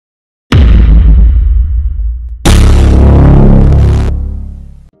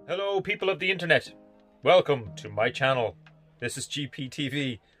Hello people of the internet, welcome to my channel. This is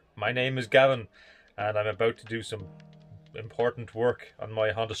GPTV. My name is Gavin and I'm about to do some important work on my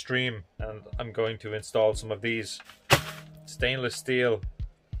Honda Stream, and I'm going to install some of these stainless steel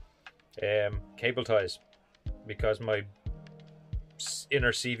cable ties because my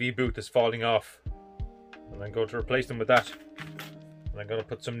inner CV boot is falling off, and I'm going to replace them with that, and I'm going to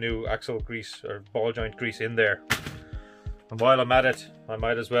put some new axle grease or ball joint grease in there. And while I'm at it, I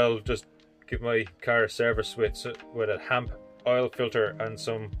might as well just give my car a service with a HAMP oil filter and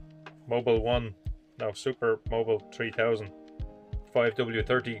some Super Mobile 3000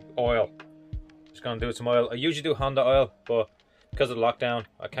 5W30 oil. Just gonna do it some oil. I usually do Honda oil, but because of the lockdown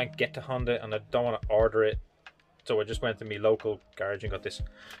I can't get to Honda and I don't want to order it, so I just went to my local garage and got this.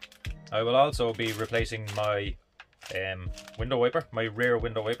 I will also be replacing my window wiper, my rear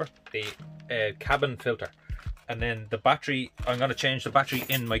window wiper, the cabin filter, and then the battery. I'm going to change the battery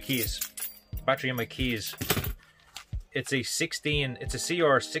in my keys. The battery in my keys, it's a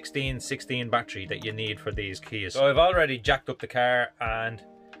CR1616 battery that you need for these keys. So I've already jacked up the car and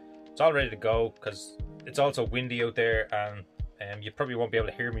it's all ready to go because it's also windy out there, and you probably won't be able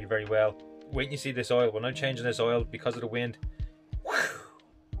to hear me very well. Wait till you see this oil. When I'm changing this oil, because of the wind,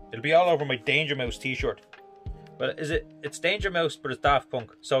 it'll be all over my Danger Mouse t-shirt. But it's Danger Mouse, but it's Daft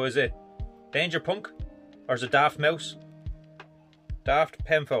Punk. So is it Danger Punk? Or is it Daft Mouse? Daft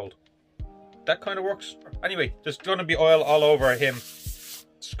Penfold. That kind of works. Anyway, there's going to be oil all over him.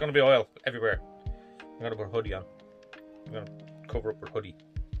 There's going to be oil everywhere. I'm going to put a hoodie on. I'm going to cover up with a hoodie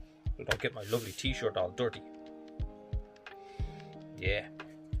so I don't get my lovely t-shirt all dirty. Yeah.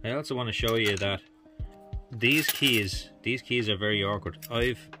 I also want to show you that these keys are very awkward.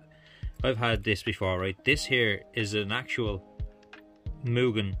 I've had this before, right? This here is an actual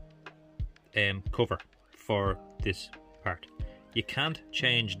Mugen cover for this part. You can't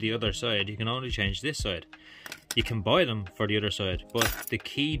change the other side, you can only change this side. You can buy them for the other side, but the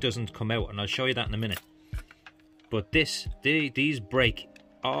key doesn't come out, and I'll show you that in a minute. But these break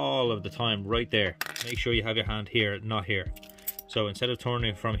all of the time right there. Make sure you have your hand here, not here. So instead of turning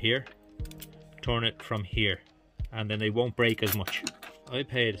it from here, turn it from here, and then they won't break as much. I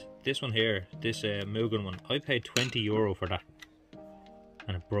paid this one here, this Mugen one, I paid €20 for that,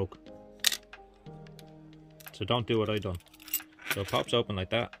 and it broke. So don't do what I done. So it pops open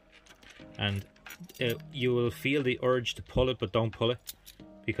like that, and you will feel the urge to pull it, but don't pull it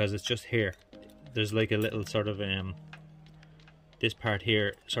because it's just here. There's like a little sort of this part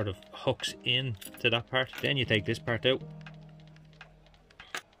here sort of hooks in to that part. Then you take this part out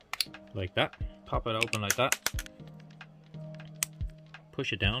like that, pop it open like that,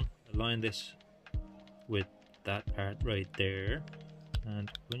 push it down, align this with that part right there, and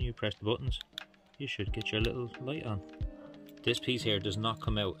when you press the buttons you should get your little light on. This piece here does not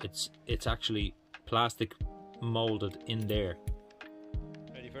come out, it's actually plastic molded in there.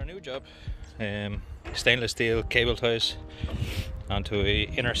 Ready for a new job. Stainless steel cable ties onto a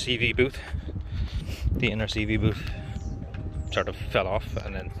inner CV boot. The inner CV boot sort of fell off,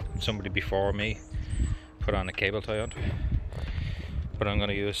 and then somebody before me put on a cable tie onto it. But I'm going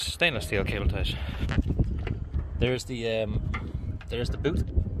to use stainless steel cable ties. There's the boot,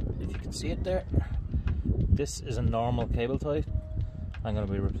 if you can see it there. This is a normal cable tie. I'm going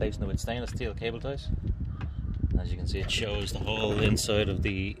to be replacing it with stainless steel cable ties. As you can see, it shows the whole inside of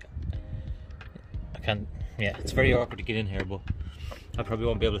the... yeah, it's very awkward to get in here, but I probably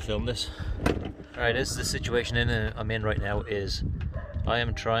won't be able to film this. Alright, this is the situation I'm in right now. Is I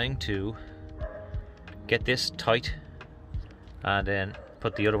am trying to get this tight and then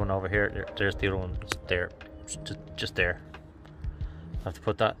put the other one over here. There's the other one, it's there, just there. I have to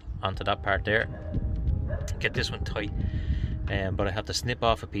put that onto that part there, get this one tight, but I have to snip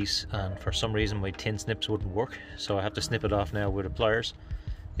off a piece, and for some reason my tin snips wouldn't work, so I have to snip it off now with the pliers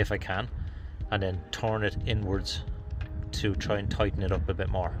if I can, and then turn it inwards to try and tighten it up a bit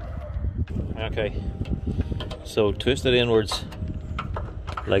more. Okay, so twist it inwards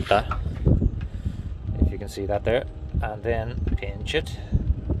like that, if you can see that there, and then pinch it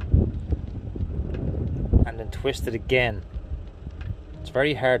and then twist it again. It's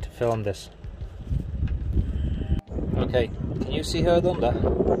very hard to film this. Okay, can you see how I've done that?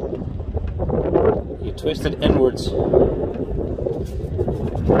 You twist it inwards.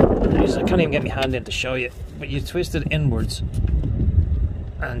 I can't even get my hand in to show you, but you twist it inwards,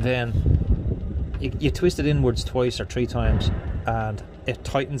 and then you twist it inwards twice or 3 times, and it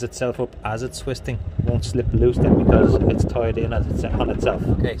tightens itself up as it's twisting. It won't slip loose then because it's tied in as it's on itself.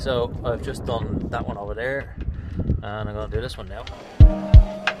 Okay, so I've just done that one over there, and I'm going to do this one now.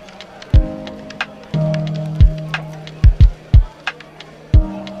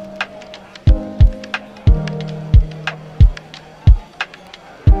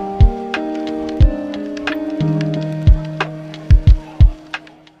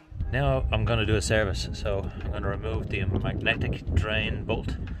 Now I'm going to do a service, so I'm going to remove the magnetic drain bolt,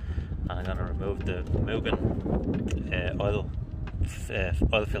 and I'm going to remove the Mugen oil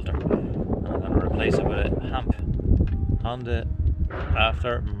filter, and I'm going to replace it with a HAMP Honda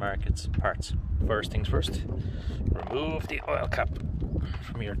aftermarket parts. First things first, remove the oil cap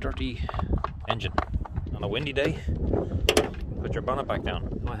from your dirty engine. On a windy day, put your bonnet back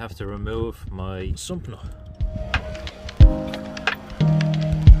down. I have to remove my sump nut.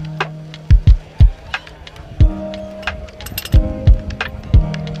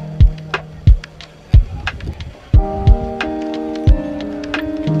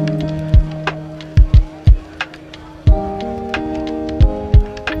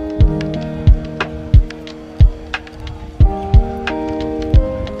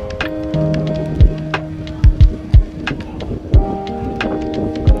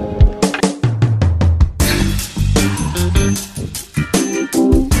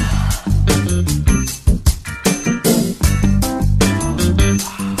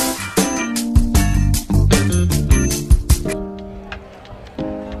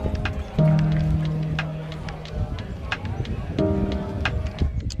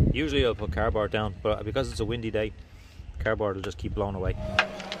 Usually I'll put cardboard down, but because it's a windy day, cardboard will just keep blowing away.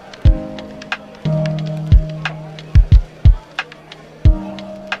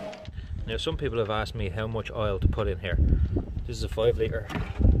 Now some people have asked me how much oil to put in here. This is a 5 litre.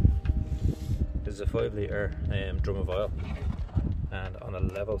 This is a 5 litre drum of oil, and on a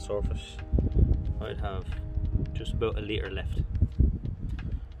level surface I'd have just about a litre left.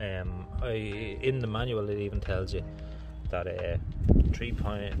 In the manual it even tells you that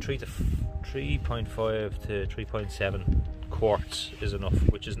 3.5 to 3.7 quarts is enough,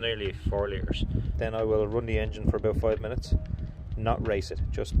 which is nearly 4 litres. Then I will run the engine for about 5 minutes, not race it,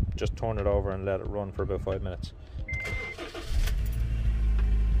 just turn it over and let it run for about 5 minutes.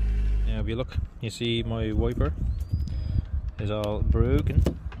 Now if you look, you see my wiper is all broken.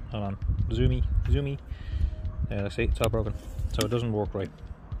 Hold on, zoomy. See, it's all broken, so it doesn't work right.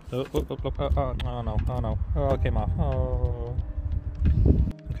 Oh no, oh, it came off. Oh.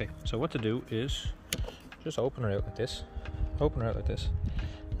 Okay, so what to do is just open it out like this,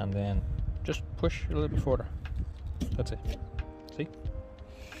 and then just push a little bit further. That's it. See?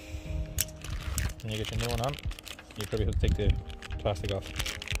 And you get your new one on. You probably have to take the plastic off.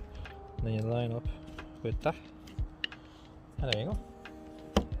 And then you line up with that. And there you go.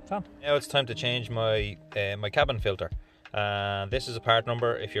 Done. Now it's time to change my my cabin filter. This is a part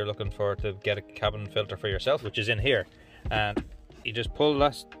number if you're looking to get a cabin filter for yourself, which is in here. And you just pull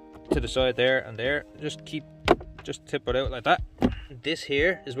that to the side there and there. Just tip it out like that. This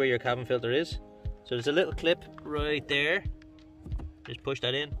here is where your cabin filter is. So there's a little clip right there. Just push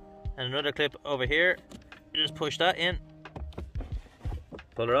that in, and another clip over here. Just push that in.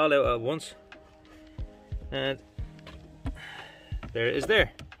 Pull it all out at once, and there it is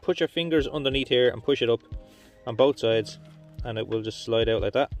there. Put your fingers underneath here and push it up on both sides, and it will just slide out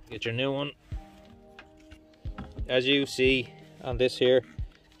like that. Get your new one. As you see on this here,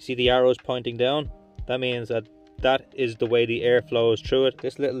 see the arrows pointing down? That means that is the way the air flows through it.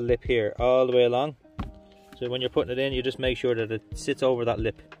 This little lip here all the way along. So when you're putting it in, you just make sure that it sits over that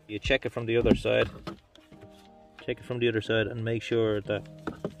lip. You check it from the other side. Check it from the other side and make sure that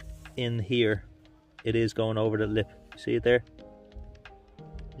in here it is going over the lip. See it there?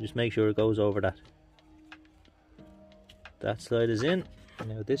 Just make sure it goes over that. That side is in.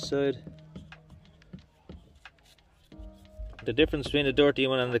 Now this side. The difference between the dirty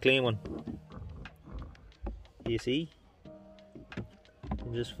one and the clean one. You see?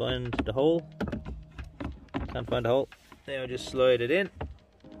 You just find the hole. Can't find the hole. Now just slide it in.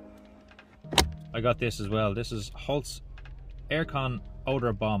 I got this as well. This is HOLTS Aircon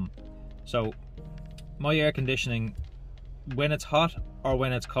Odor Bomb. So my air conditioning, when it's hot or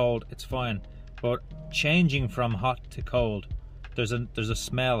when it's cold, it's fine. But changing from hot to cold, there's a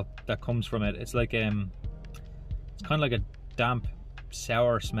smell that comes from it. It's like it's kind of like a damp,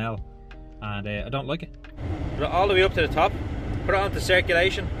 sour smell, and I don't like it. Put it all the way up to the top. Put it onto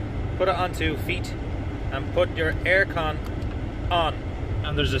circulation. Put it onto feet. And put your aircon on,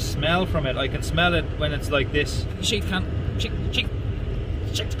 and there's a smell from it. I can smell it when it's like this. Shake the can, shake the can,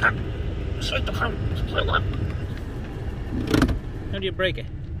 shake the can. How do you break it?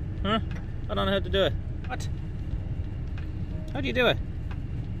 Huh? I don't know how to do it. What? How do you do it?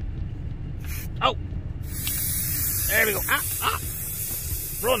 Oh! There we go. Ah!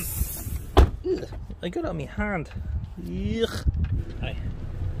 Run! Ugh. I got it on my hand. Yuck. Hi.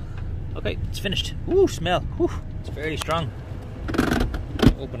 Okay, it's finished. Ooh, smell. Ooh, it's very strong.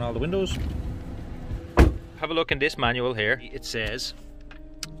 Open all the windows. Have a look in this manual here. It says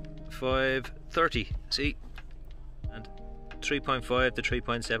 530. See? And 3.5 to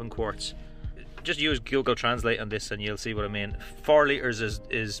 3.7 quarts. Just use Google Translate on this and you'll see what I mean. 4 litres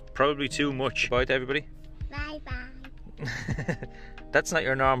is probably too much. Bye to everybody. Bye bye. That's not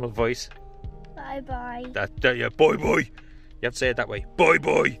your normal voice. Bye bye. Yeah, bye bye. You have to say it that way. Bye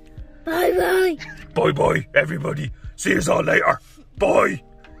bye. Bye bye. Bye bye, everybody. See you all later. Bye.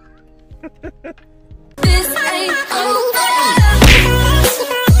 This ain't over.